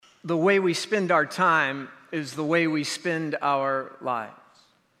the way we spend our time is the way we spend our lives.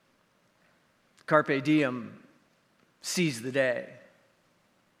 Carpe diem, seize the day.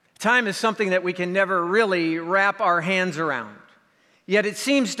 Time is something that we can never really wrap our hands around, yet it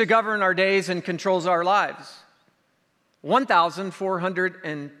seems to govern our days and controls our lives.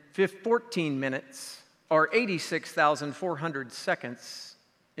 1,414 minutes, or 86,400 seconds,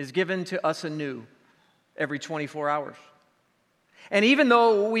 is given to us anew every 24 hours. And even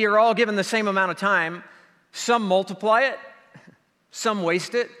though we are all given the same amount of time, some multiply it, some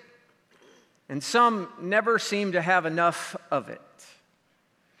waste it, and some never seem to have enough of it.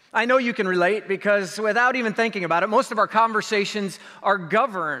 I know you can relate because without even thinking about it, most of our conversations are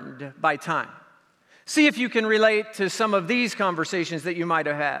governed by time. See if you can relate to some of these conversations that you might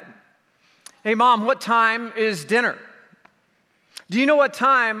have had. Hey, Mom, what time is dinner? Do you know what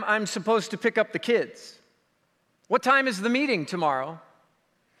time I'm supposed to pick up the kids? What time is the meeting tomorrow?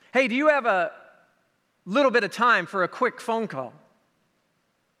 Hey, do you have a little bit of time for a quick phone call?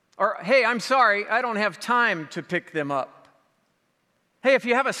 Or, hey, I'm sorry, I don't have time to pick them up. Hey, if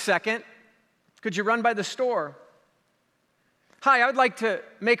you have a second, could you run by the store? Hi, I'd like to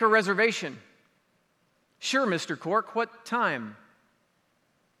make a reservation. Sure, Mr. Cork, what time?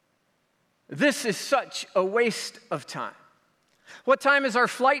 This is such a waste of time. What time is our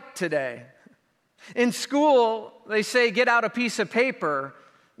flight today? In school, they say get out a piece of paper.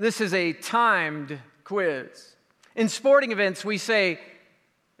 This is a timed quiz. In sporting events, we say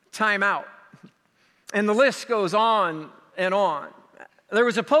time out. And the list goes on and on. There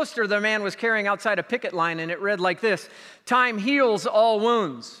was a poster the man was carrying outside a picket line, and it read like this: time heals all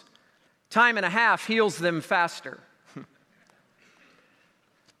wounds. Time and a half heals them faster.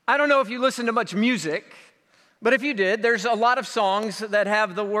 I don't know if you listen to much music, but if you did, there's a lot of songs that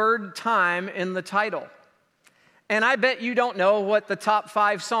have the word time in the title. And I bet you don't know what the top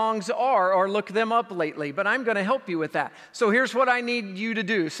 5 songs are or look them up lately, but I'm going to help you with that. So here's what I need you to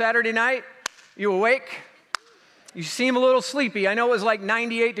do. Saturday night, you awake? You seem a little sleepy. I know it was like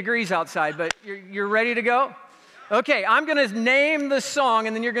 98 degrees outside, but you're ready to go? Okay, I'm going to name the song,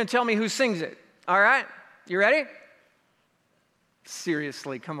 and then you're going to tell me who sings it. All right? You ready?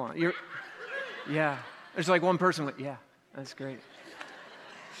 Seriously, come on. Yeah. There's like one person like, yeah, that's great.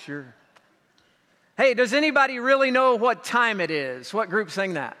 Sure. Hey, does anybody really know what time it is? What group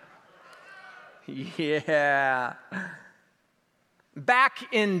sang that? Yeah.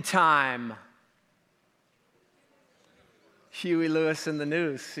 Back in Time. Huey Lewis and the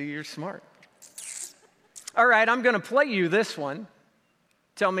News. See, you're smart. All right, I'm going to play you this one.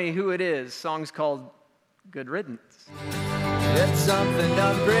 Tell me who it is. Song's called Good Riddance. It's something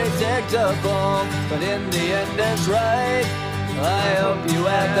unpredictable, but in the end it's right. I hope you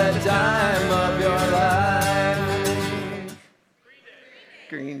had the time of your life.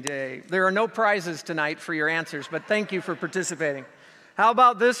 Green Day. There are no prizes tonight for your answers, but thank you for participating. How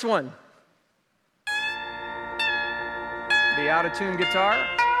about this one? The out-of-tune guitar.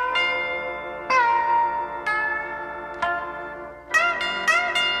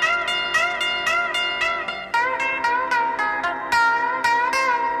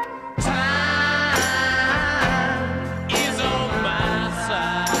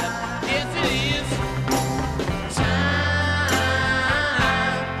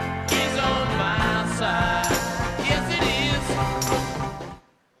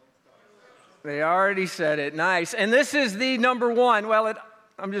 They already said it. Nice. And this is the number one. Well,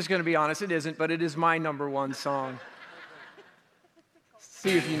 I'm just going to be honest. It isn't, but it is my number one song.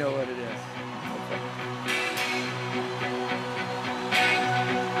 See if you know what it is. Okay.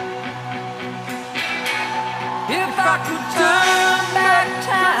 If I could turn back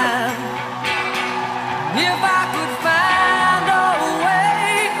time, if I could find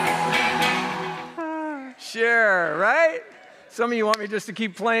a way. Sure, right? Some of you want me just to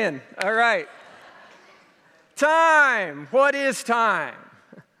keep playing. All right. Time. What is time?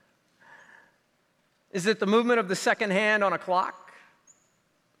 Is it the movement of the second hand on a clock?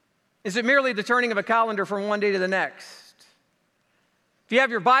 Is it merely the turning of a calendar from one day to the next? If you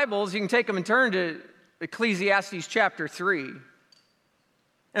have your Bibles, you can take them and turn to Ecclesiastes chapter 3. And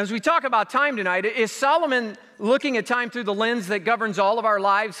as we talk about time tonight, is Solomon looking at time through the lens that governs all of our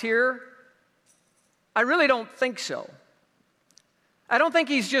lives here? I really don't think so. I don't think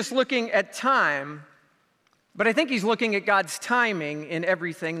he's just looking at time, but I think he's looking at God's timing in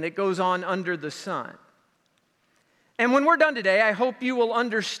everything that goes on under the sun. And when we're done today, I hope you will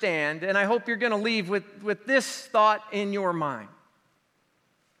understand, and I hope you're going to leave with this thought in your mind,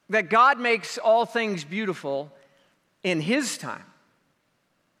 that God makes all things beautiful in His time,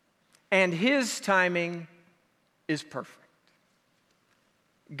 and His timing is perfect.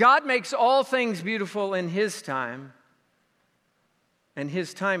 God makes all things beautiful in His time, and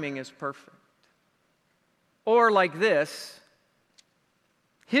His timing is perfect. Or like this,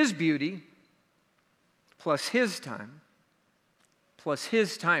 His beauty plus His time plus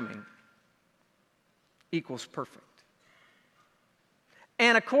His timing equals perfect.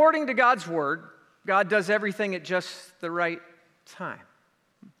 And according to God's Word, God does everything at just the right time.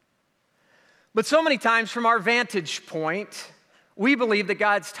 But so many times from our vantage point, we believe that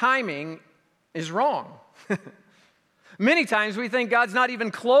God's timing is wrong. Many times we think God's not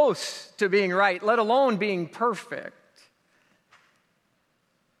even close to being right, let alone being perfect.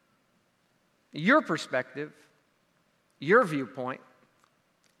 Your perspective, your viewpoint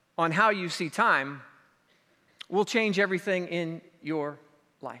on how you see time will change everything in your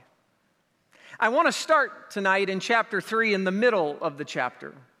life. I want to start tonight in chapter 3 in the middle of the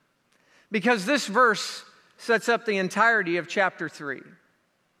chapter, because this verse sets up the entirety of chapter 3.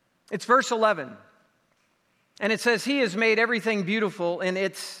 It's verse 11. And it says, He has made everything beautiful in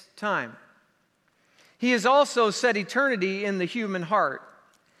its time. He has also set eternity in the human heart.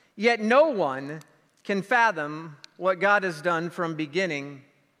 Yet no one can fathom what God has done from beginning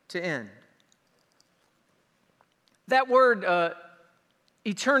to end. That word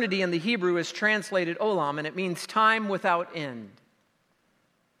eternity in the Hebrew is translated olam, and it means time without end.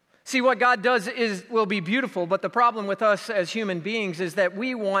 See, what God does will be beautiful, but the problem with us as human beings is that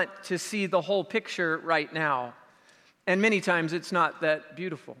we want to see the whole picture right now. And many times it's not that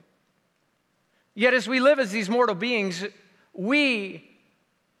beautiful. Yet as we live as these mortal beings, we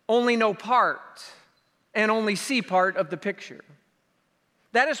only know part and only see part of the picture.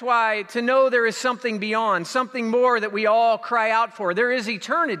 That is why to know there is something beyond, something more that we all cry out for. There is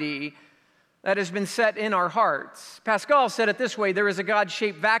eternity that has been set in our hearts. Pascal said it this way: there is a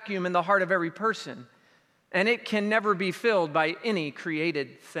God-shaped vacuum in the heart of every person, and it can never be filled by any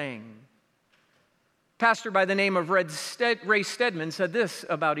created thing. Pastor by the name of Ray Stedman said this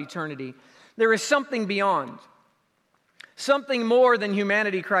about eternity: there is something beyond, something more than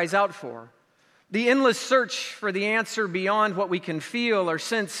humanity cries out for. The endless search for the answer beyond what we can feel or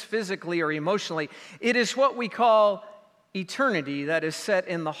sense physically or emotionally. It is what we call eternity that is set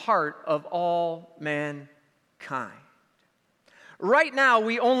in the heart of all mankind. Right now,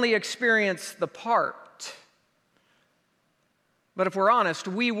 we only experience the part. But if we're honest,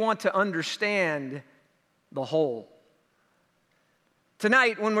 we want to understand the whole.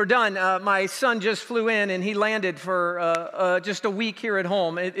 Tonight, when we're done, my son just flew in and he landed for just a week here at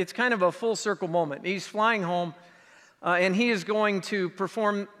home. It's kind of a full circle moment. He's flying home and he is going to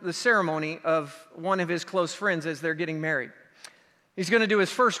perform the ceremony of one of his close friends as they're getting married. He's going to do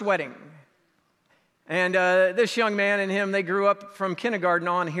his first wedding. And this young man and him, they grew up from kindergarten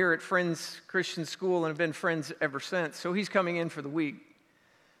on here at Friends Christian School and have been friends ever since. So he's coming in for the week.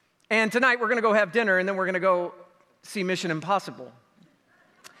 And tonight we're going to go have dinner and then we're going to go see Mission Impossible.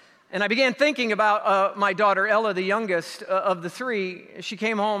 And I began thinking about my daughter, Ella, the youngest of the three. She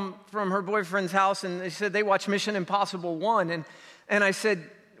came home from her boyfriend's house, and they said they watched Mission Impossible 1. And I said,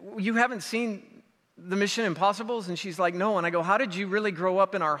 you haven't seen the Mission Impossibles? And she's like, no. And I go, how did you really grow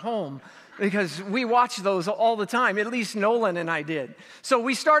up in our home? Because we watch those all the time. At least Nolan and I did. So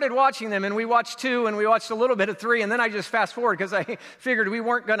we started watching them, and we watched 2, and we watched a little bit of 3, and then I just fast forward because I figured we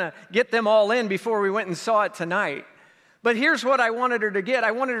weren't going to get them all in before we went and saw it tonight. But here's what I wanted her to get.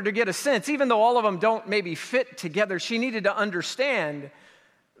 I wanted her to get a sense, even though all of them don't maybe fit together, she needed to understand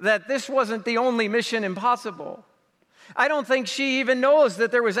that this wasn't the only Mission Impossible. I don't think she even knows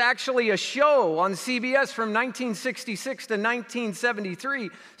that there was actually a show on CBS from 1966 to 1973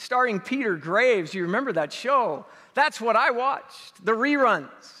 starring Peter Graves. You remember that show? That's what I watched, the reruns.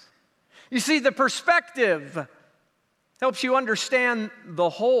 You see, the perspective helps you understand the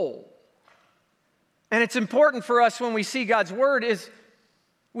whole. And it's important for us when we see God's Word is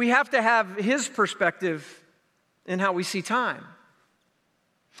we have to have His perspective in how we see time.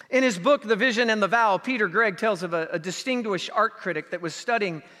 In his book, The Vision and the Vow, Peter Gregg tells of a distinguished art critic that was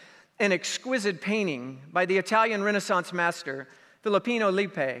studying an exquisite painting by the Italian Renaissance master, Filippino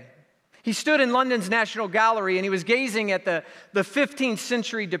Lippi. He stood in London's National Gallery and he was gazing at the 15th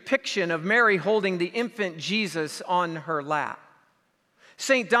century depiction of Mary holding the infant Jesus on her lap.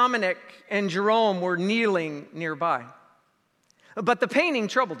 St. Dominic and Jerome were kneeling nearby. But the painting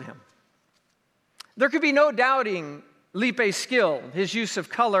troubled him. There could be no doubting Lippi's skill, his use of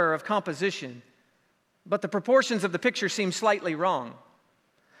color, of composition, but the proportions of the picture seemed slightly wrong.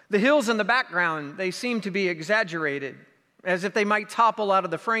 The hills in the background, they seemed to be exaggerated, as if they might topple out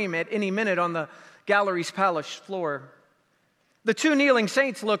of the frame at any minute on the gallery's polished floor. The 2 kneeling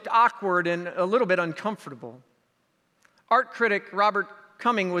saints looked awkward and a little bit uncomfortable. Art critic Robert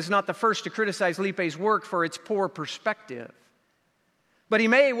Cumming was not the first to criticize Lipe's work for its poor perspective. But he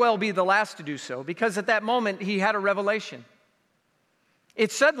may well be the last to do so, because at that moment he had a revelation.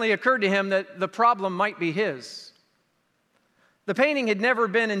 It suddenly occurred to him that the problem might be his. The painting had never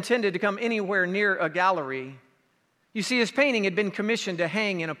been intended to come anywhere near a gallery. You see, his painting had been commissioned to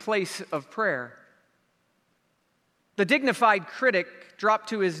hang in a place of prayer. The dignified critic dropped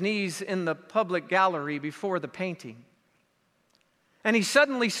to his knees in the public gallery before the painting. And he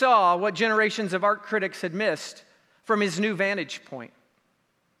suddenly saw what generations of art critics had missed from his new vantage point.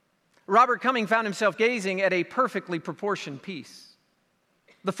 Robert Cumming found himself gazing at a perfectly proportioned piece.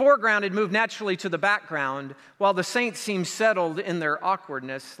 The foreground had moved naturally to the background, while the saints seemed settled in their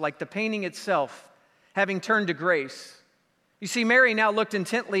awkwardness, like the painting itself having turned to grace. You see, Mary now looked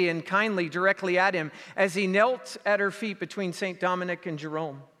intently and kindly directly at him as he knelt at her feet between St. Dominic and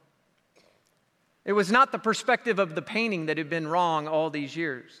Jerome. It was not the perspective of the painting that had been wrong all these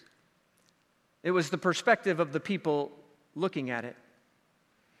years. It was the perspective of the people looking at it.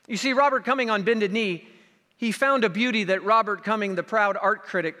 You see, Robert Cumming, on bended knee, he found a beauty that Robert Cumming, the proud art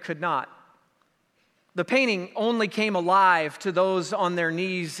critic, could not. The painting only came alive to those on their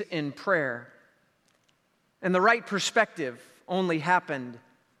knees in prayer. And the right perspective only happened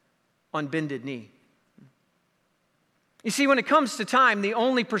on bended knee. You see, when it comes to time, the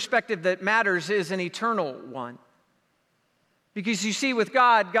only perspective that matters is an eternal one. Because you see, with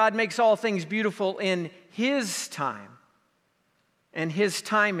God, God makes all things beautiful in His time. And His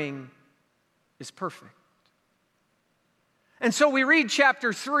timing is perfect. And so we read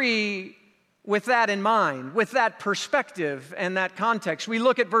chapter 3 with that in mind, with that perspective and that context. We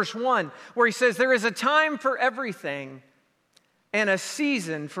look at verse 1 where he says, "There is a time for everything and a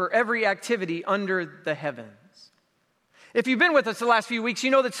season for every activity under the heavens." If you've been with us the last few weeks, you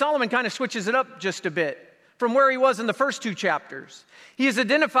know that Solomon kind of switches it up just a bit from where he was in the first two chapters. He has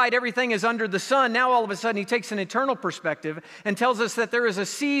identified everything as under the sun. Now all of a sudden he takes an eternal perspective and tells us that there is a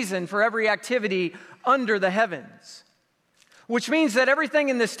season for every activity under the heavens. Which means that everything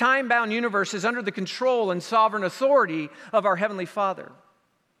in this time-bound universe is under the control and sovereign authority of our Heavenly Father.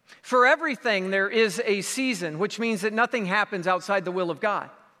 For everything there is a season, which means that nothing happens outside the will of God.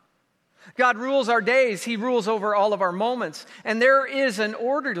 God rules our days. He rules over all of our moments. And there is an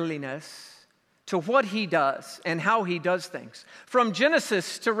orderliness to what He does and how He does things. From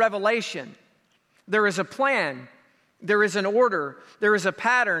Genesis to Revelation, there is a plan. There is an order, there is a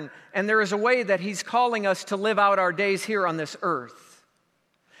pattern, and there is a way that He's calling us to live out our days here on this earth.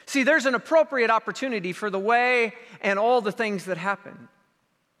 See, there's an appropriate opportunity for the way and all the things that happen.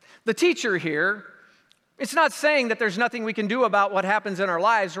 The teacher here, it's not saying that there's nothing we can do about what happens in our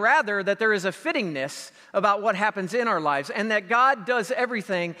lives, rather that there is a fittingness about what happens in our lives, and that God does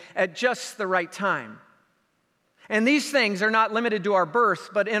everything at just the right time. And these things are not limited to our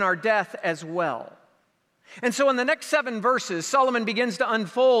birth, but in our death as well. And so in the next 7 verses, Solomon begins to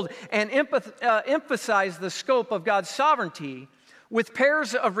unfold and emphasize the scope of God's sovereignty with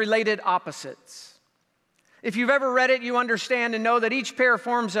pairs of related opposites. If you've ever read it, you understand and know that each pair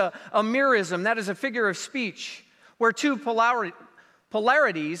forms a merism, that is a figure of speech, where two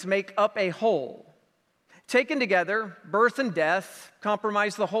polarities make up a whole. Taken together, birth and death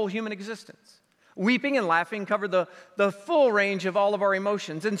comprise the whole human existence. Weeping and laughing cover the full range of all of our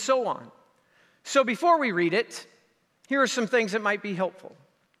emotions, and so on. So before we read it, here are some things that might be helpful.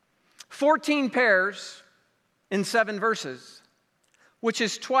 14 pairs in 7 verses, which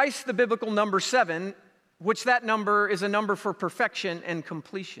is twice the biblical number 7, which that number is a number for perfection and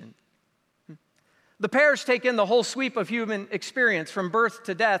completion. The pairs take in the whole sweep of human experience, from birth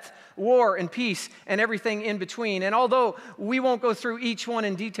to death, war and peace, and everything in between. And although we won't go through each one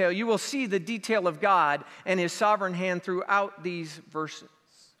in detail, you will see the detail of God and His sovereign hand throughout these verses.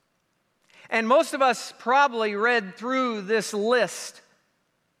 And most of us probably read through this list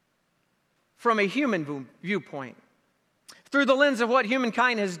from a human viewpoint, through the lens of what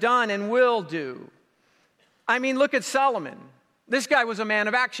humankind has done and will do. I mean, look at Solomon. This guy was a man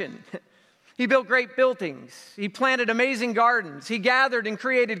of action. He built great buildings. He planted amazing gardens. He gathered and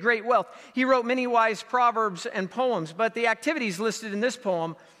created great wealth. He wrote many wise proverbs and poems. But the activities listed in this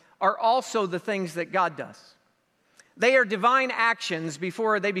poem are also the things that God does. They are divine actions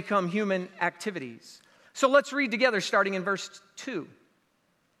before they become human activities. So let's read together, starting in verse 2.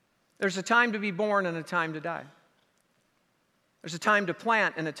 There's a time to be born and a time to die. There's a time to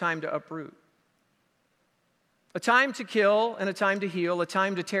plant and a time to uproot. A time to kill and a time to heal, a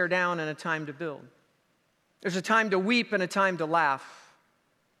time to tear down and a time to build. There's a time to weep and a time to laugh.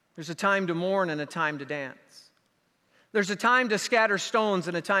 There's a time to mourn and a time to dance. There's a time to scatter stones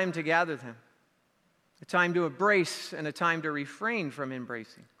and a time to gather them. a time to embrace and a time to refrain from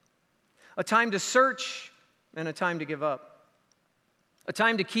embracing, a time to search and a time to give up, a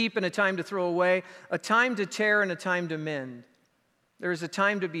time to keep and a time to throw away, a time to tear and a time to mend. There is a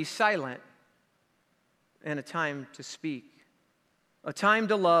time to be silent and a time to speak, a time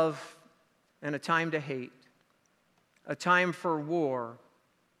to love and a time to hate, a time for war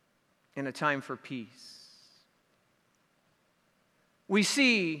and a time for peace. We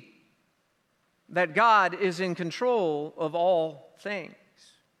see that God is in control of all things.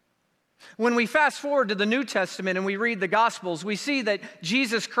 When we fast forward to the New Testament and we read the Gospels, we see that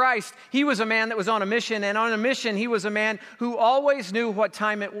Jesus Christ, he was a man that was on a mission, and on a mission he was a man who always knew what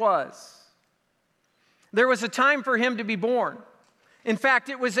time it was. There was a time for him to be born. In fact,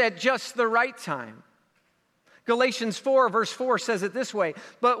 it was at just the right time. Galatians 4, verse 4 says it this way,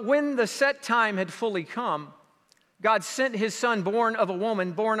 "But when the set time had fully come, God sent his Son, born of a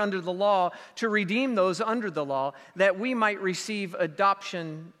woman, born under the law, to redeem those under the law, that we might receive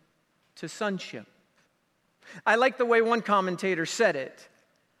adoption to sonship." I like the way one commentator said it.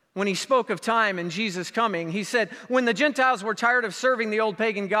 When he spoke of time and Jesus coming, he said, when the Gentiles were tired of serving the old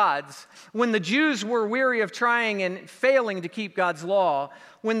pagan gods, when the Jews were weary of trying and failing to keep God's law,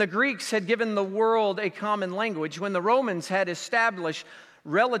 when the Greeks had given the world a common language, when the Romans had established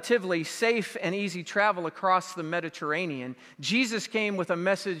relatively safe and easy travel across the Mediterranean, Jesus came with a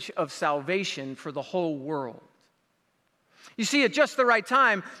message of salvation for the whole world. You see, at just the right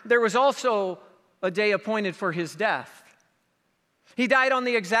time, there was also a day appointed for his death. He died on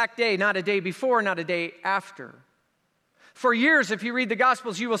the exact day, not a day before, not a day after. For years, if you read the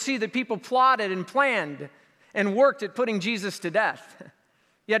Gospels, you will see that people plotted and planned and worked at putting Jesus to death.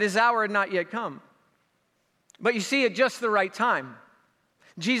 Yet his hour had not yet come. But you see, at just the right time,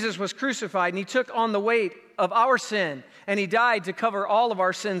 Jesus was crucified and he took on the weight of our sin, and he died to cover all of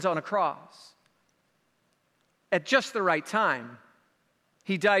our sins on a cross. At just the right time,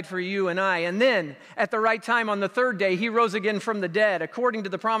 he died for you and I. And then, at the right time, on the third day, he rose again from the dead, according to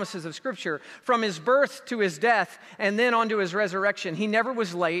the promises of Scripture, from his birth to his death, and then on to his resurrection. He never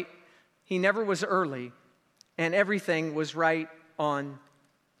was late, he never was early, and everything was right on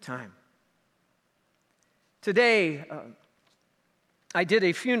time. Today, I did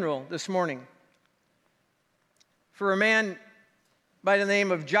a funeral this morning for a man by the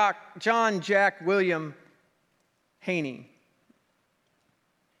name of John Jack William Haney.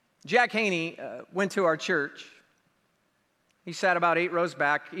 Jack Haney went to our church. He sat about 8 rows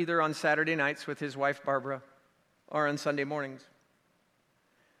back, either on Saturday nights with his wife Barbara or on Sunday mornings.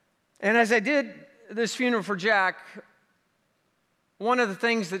 And as I did this funeral for Jack, one of the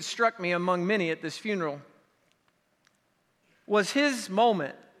things that struck me among many at this funeral was his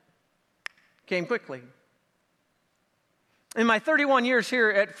moment came quickly. In my 31 years here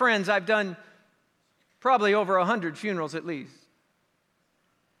at Friends, I've done probably over 100 funerals at least.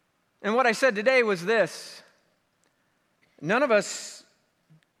 And what I said today was this: none of us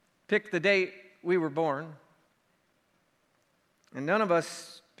picked the date we were born, and none of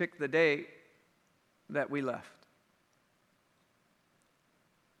us picked the day that we left.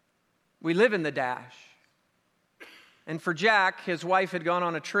 We live in the dash. And for Jack, his wife had gone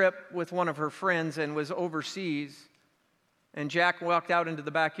on a trip with one of her friends and was overseas, and Jack walked out into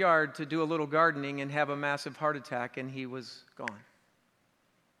the backyard to do a little gardening and have a massive heart attack, and he was gone.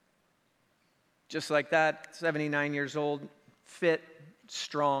 Just like that, 79 years old, fit,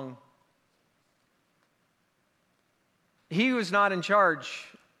 strong. He was not in charge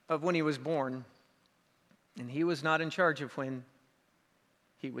of when he was born, and he was not in charge of when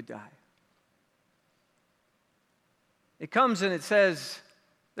he would die. It comes and it says,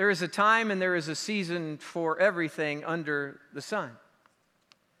 there is a time and there is a season for everything under the sun.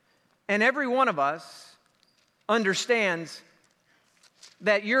 And every one of us understands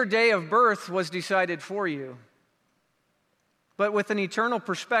that your day of birth was decided for you. But with an eternal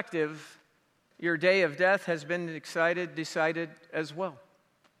perspective, your day of death has been decided as well.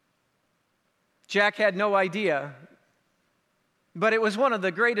 Jack had no idea, but it was one of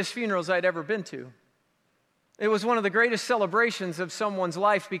the greatest funerals I'd ever been to. It was one of the greatest celebrations of someone's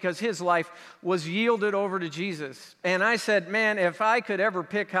life because his life was yielded over to Jesus. And I said, man, if I could ever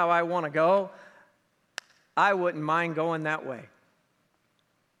pick how I want to go, I wouldn't mind going that way.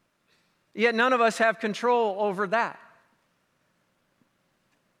 Yet none of us have control over that.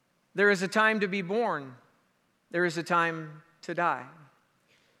 There is a time to be born. There is a time to die.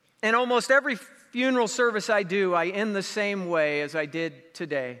 And almost every funeral service I do, I end the same way as I did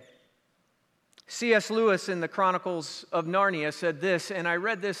today. C.S. Lewis in the Chronicles of Narnia said this, and I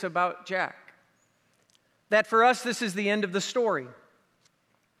read this about Jack, that for us this is the end of the story.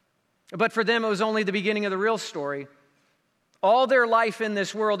 But for them, it was only the beginning of the real story. All their life in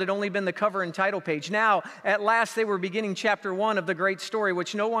this world had only been the cover and title page. Now, at last, they were beginning chapter 1 of the great story,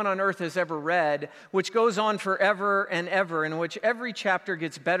 which no one on earth has ever read, which goes on forever and ever, in which every chapter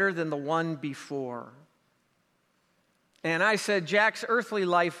gets better than the one before. And I said, Jack's earthly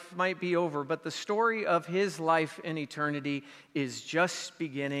life might be over, but the story of his life in eternity is just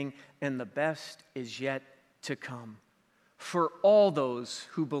beginning, and the best is yet to come for all those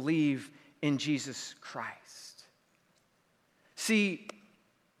who believe in Jesus Christ. See,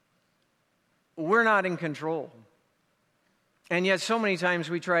 we're not in control. And yet so many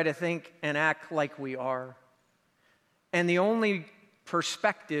times we try to think and act like we are. And the only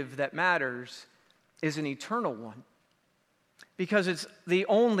perspective that matters is an eternal one, because it's the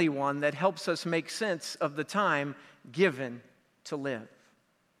only one that helps us make sense of the time given to live.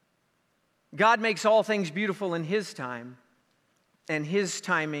 God makes all things beautiful in His time, and His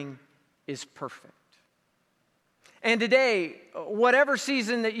timing is perfect. And today, whatever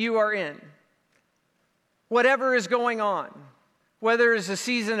season that you are in, whatever is going on, whether it's a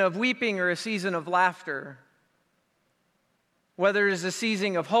season of weeping or a season of laughter, whether it's a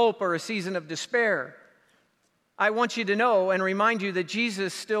season of hope or a season of despair, I want you to know and remind you that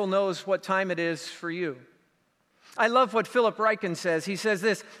Jesus still knows what time it is for you. I love what Philip Ryken says. He says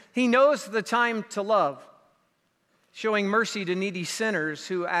this: He knows the time to love, showing mercy to needy sinners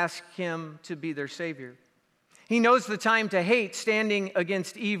who ask Him to be their Savior. He knows the time to hate, standing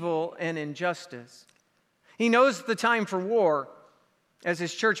against evil and injustice. He knows the time for war, as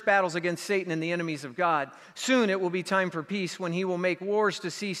His church battles against Satan and the enemies of God. Soon it will be time for peace, when He will make wars to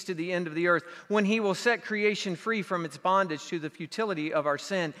cease to the end of the earth, when He will set creation free from its bondage to the futility of our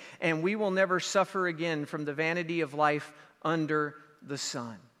sin, and we will never suffer again from the vanity of life under the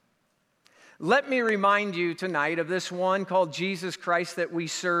sun. Let me remind you tonight of this one called Jesus Christ that we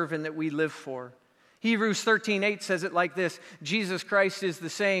serve and that we live for. Hebrews 13:8 says it like this: Jesus Christ is the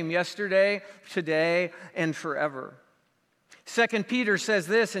same yesterday, today, and forever. 2 Peter says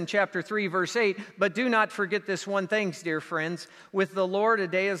this in chapter 3, verse 8, but do not forget this one thing, dear friends. With the Lord, a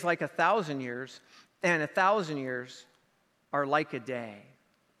day is like 1,000 years, and 1,000 years are like a day.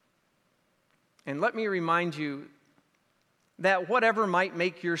 And let me remind you that whatever might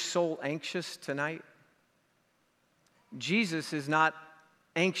make your soul anxious tonight, Jesus is not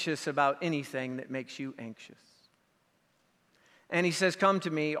anxious about anything that makes you anxious. And He says, come to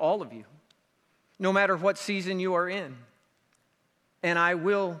me, all of you, no matter what season you are in, and I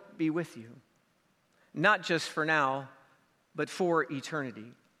will be with you, not just for now, but for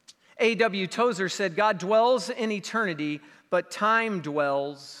eternity. A.W. Tozer said, God dwells in eternity, but time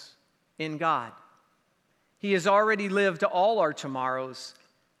dwells in God. He has already lived all our tomorrows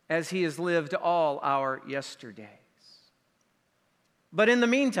as He has lived all our yesterdays. But in the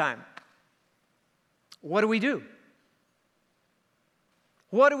meantime, what do we do?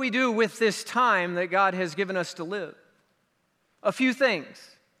 What do we do with this time that God has given us to live? A few things.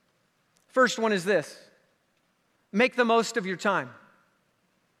 First one is this: make the most of your time.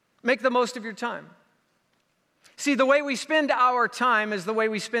 Make the most of your time. See, the way we spend our time is the way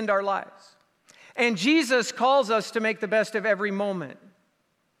we spend our lives. And Jesus calls us to make the best of every moment.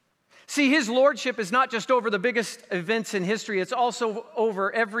 See, His lordship is not just over the biggest events in history, it's also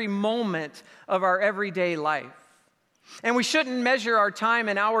over every moment of our everyday life. And we shouldn't measure our time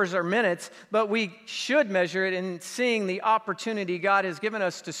in hours or minutes, but we should measure it in seeing the opportunity God has given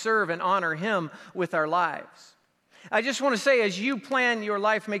us to serve and honor Him with our lives. I just want to say, as you plan your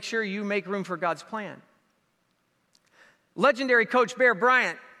life, make sure you make room for God's plan. Legendary coach Bear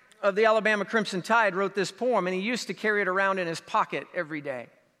Bryant of the Alabama Crimson Tide wrote this poem, and he used to carry it around in his pocket every day.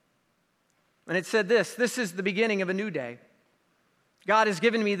 And it said this: this is the beginning of a new day. God has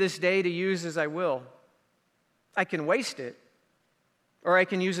given me this day to use as I will. I can waste it, or I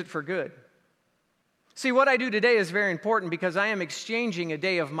can use it for good. See, what I do today is very important because I am exchanging a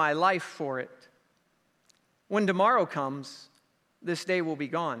day of my life for it. When tomorrow comes, this day will be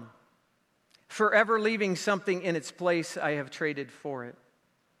gone, forever leaving something in its place I have traded for it.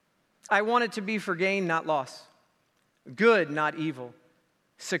 I want it to be for gain, not loss, good, not evil,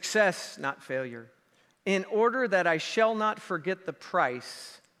 success, not failure, in order that I shall not forget the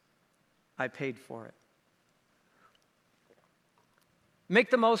price I paid for it. Make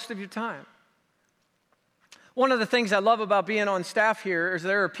the most of your time. One of the things I love about being on staff here is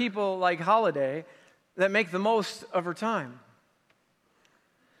there are people like Holiday that make the most of her time.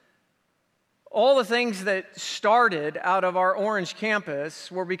 All the things that started out of our Orange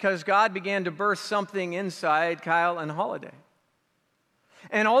campus were because God began to birth something inside Kyle and Holiday.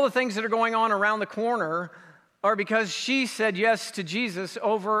 And all the things that are going on around the corner or because she said yes to Jesus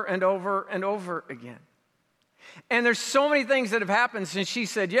over and over and over again. And there's so many things that have happened since she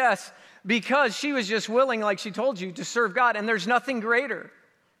said yes, because she was just willing, like she told you, to serve God, and there's nothing greater.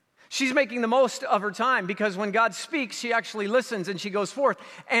 She's making the most of her time, because when God speaks, she actually listens and she goes forth,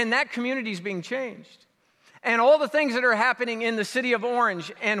 and that community is being changed. And all the things that are happening in the city of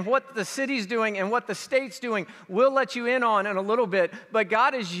Orange and what the city's doing and what the state's doing, we'll let you in on in a little bit, but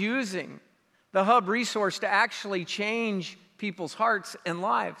God is using the hub resource to actually change people's hearts and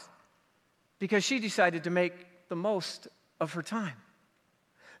lives, because she decided to make the most of her time.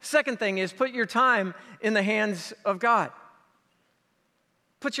 Second thing is, put your time in the hands of God.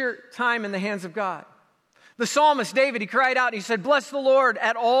 Put your time in the hands of God. The psalmist David, he cried out and he said, "Bless the Lord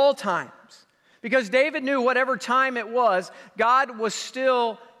at all times." Because David knew whatever time it was, God was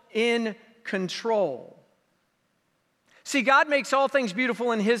still in control. See, God makes all things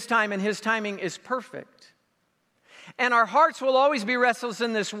beautiful in His time, and His timing is perfect. And our hearts will always be restless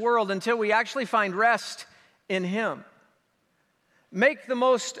in this world until we actually find rest in Him. Make the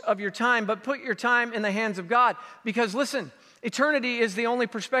most of your time, but put your time in the hands of God. Because listen, eternity is the only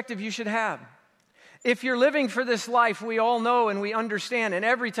perspective you should have. If you're living for this life, we all know and we understand, and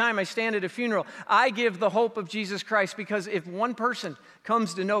every time I stand at a funeral, I give the hope of Jesus Christ, because if one person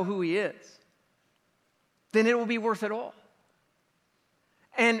comes to know who He is, then it will be worth it all.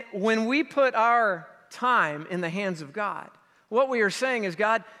 And when we put our time in the hands of God, what we are saying is,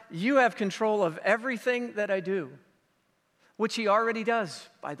 God, you have control of everything that I do, which He already does,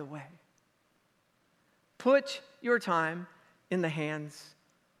 by the way. Put your time in the hands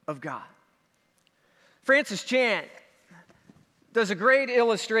of God. Francis Chan does a great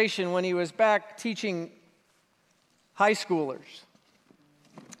illustration when he was back teaching high schoolers.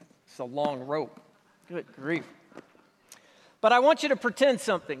 It's a long rope. Good grief. But I want you to pretend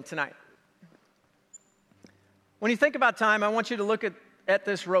something tonight. When you think about time, I want you to look at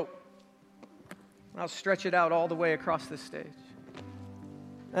this rope. I'll stretch it out all the way across this stage.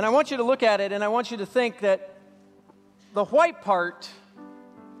 And I want you to look at it, and I want you to think that the white part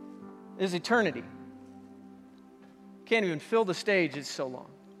is eternity. Can't even fill the stage, it's so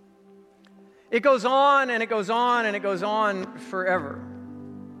long. It goes on and it goes on and it goes on forever.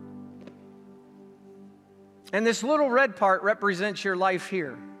 And this little red part represents your life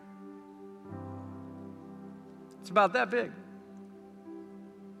here. It's about that big.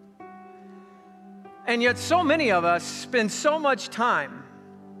 And yet so many of us spend so much time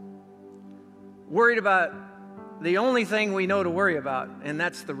worried about the only thing we know to worry about, and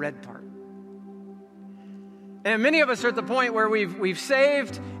that's the red part. And many of us are at the point where we've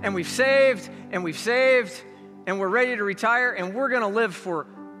saved and we've saved and we've saved, and we're ready to retire, and we're going to live for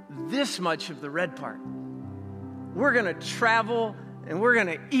this much of the red part. We're going to travel, and we're going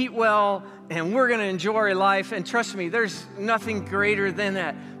to eat well, and we're going to enjoy life. And trust me, there's nothing greater than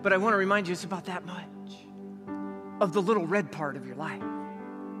that. But I want to remind you, it's about that much of the little red part of your life.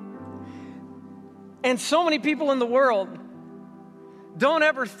 And so many people in the world don't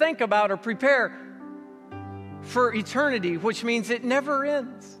ever think about or prepare for eternity, which means it never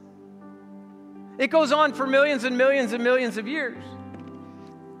ends. It goes on for millions and millions and millions of years.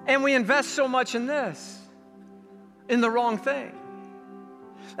 And we invest so much in this, in the wrong thing.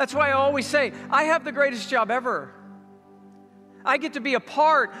 That's why I always say, I have the greatest job ever. I get to be a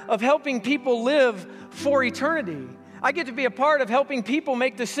part of helping people live for eternity. I get to be a part of helping people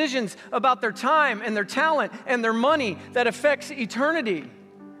make decisions about their time and their talent and their money that affects eternity.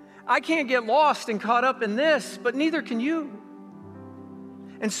 I can't get lost and caught up in this, but neither can you.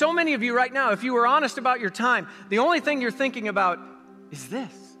 And so many of you right now, if you were honest about your time, the only thing you're thinking about is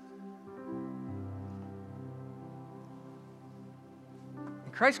this.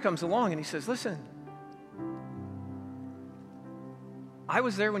 And Christ comes along and He says, listen, I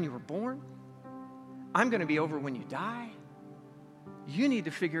was there when you were born. I'm going to be over when you die. You need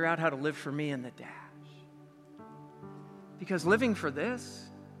to figure out how to live for me in the dash. Because living for this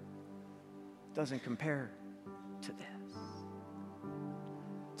doesn't compare to this.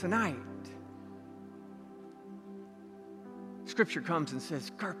 Tonight, Scripture comes and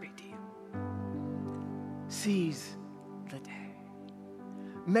says, Carpe diem. Seize the day.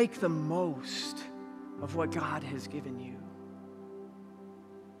 Make the most of what God has given you.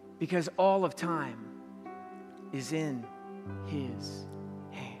 Because all of time is in His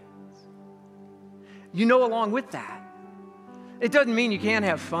hands. You know, along with that, it doesn't mean you can't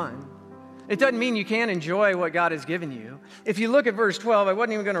have fun. It doesn't mean you can't enjoy what God has given you. If you look at verse 12, I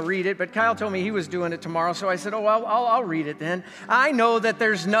wasn't even going to read it, but Kyle told me he was doing it tomorrow, so I said, I'll read it then. I know that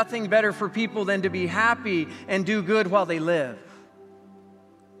there's nothing better for people than to be happy and do good while they live.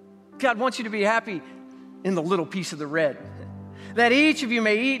 God wants you to be happy in the little piece of the red. That each of you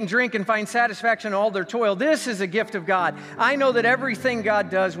may eat and drink and find satisfaction in all their toil. This is a gift of God. I know that everything God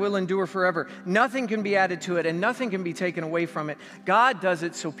does will endure forever. Nothing can be added to it, and nothing can be taken away from it. God does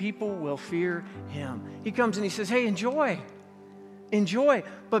it so people will fear him. He comes and he says, hey, enjoy,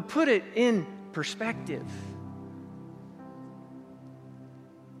 but put it in perspective.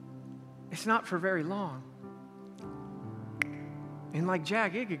 It's not for very long. And like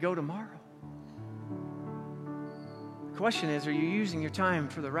Jack, it could go tomorrow. The question is, are you using your time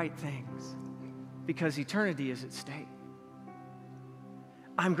for the right things? Because eternity is at stake.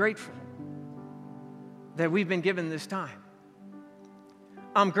 I'm grateful that we've been given this time.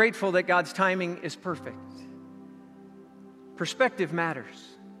 I'm grateful that God's timing is perfect. Perspective matters.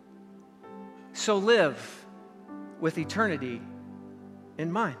 So live with eternity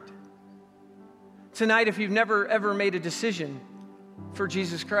in mind. Tonight, if you've never ever made a decision for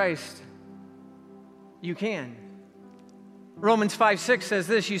Jesus Christ, you can. Romans 5:6 says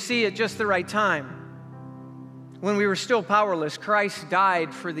this, you see, at just the right time, when we were still powerless, Christ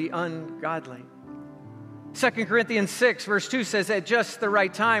died for the ungodly. 2 Corinthians 6 verse 2 says, at just the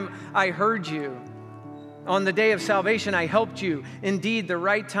right time, I heard you. On the day of salvation, I helped you. Indeed, the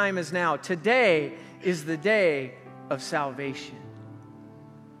right time is now. Today is the day of salvation.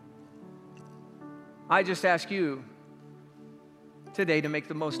 I just ask you today to make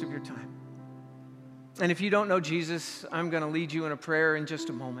the most of your time. And if you don't know Jesus, I'm going to lead you in a prayer in just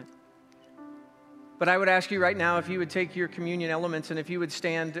a moment. But I would ask you right now if you would take your communion elements and if you would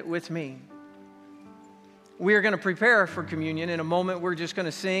stand with me. We are going to prepare for communion. In a moment, we're just going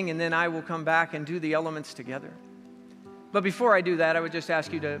to sing, and then I will come back and do the elements together. But before I do that, I would just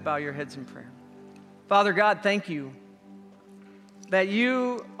ask you to bow your heads in prayer. Father God, thank you that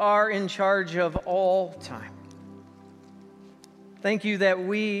you are in charge of all time. Thank you that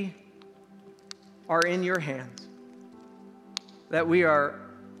we are in your hands, that we are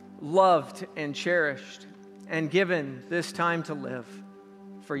loved and cherished and given this time to live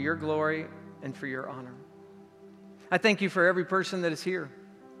for your glory and for your honor. I thank you for every person that is here,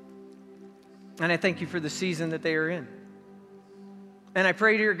 and I thank you for the season that they are in. And I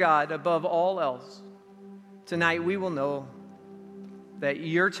pray, dear God, above all else, tonight we will know that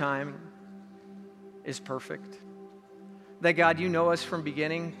your time is perfect, that God, you know us from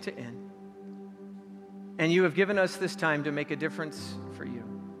beginning to end. And you have given us this time to make a difference for you.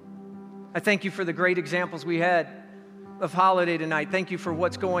 I thank you for the great examples we had of holiday tonight. Thank you for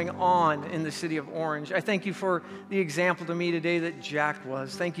what's going on in the city of Orange. I thank you for the example to me today that Jack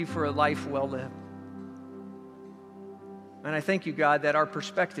was. Thank you for a life well lived. And I thank you, God, that our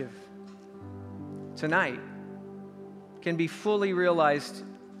perspective tonight can be fully realized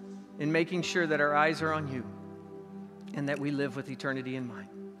in making sure that our eyes are on you and that we live with eternity in mind.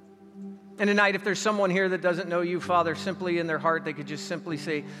 And tonight, if there's someone here that doesn't know you, Father, simply in their heart, they could just simply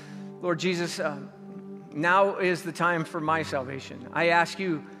say, Lord Jesus, now is the time for my salvation. I ask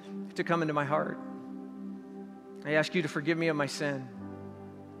you to come into my heart. I ask you to forgive me of my sin.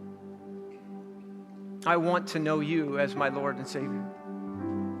 I want to know you as my Lord and Savior.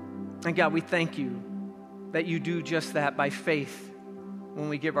 And God, we thank you that you do just that by faith when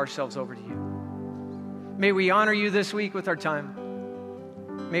we give ourselves over to you. May we honor you this week with our time.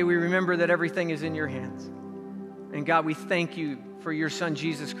 May we remember that everything is in your hands. And God, we thank you for your Son,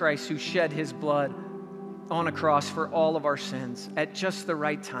 Jesus Christ, who shed his blood on a cross for all of our sins at just the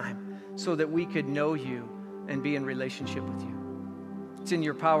right time so that we could know you and be in relationship with you. It's in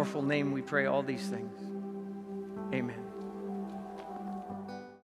your powerful name we pray all these things. Amen.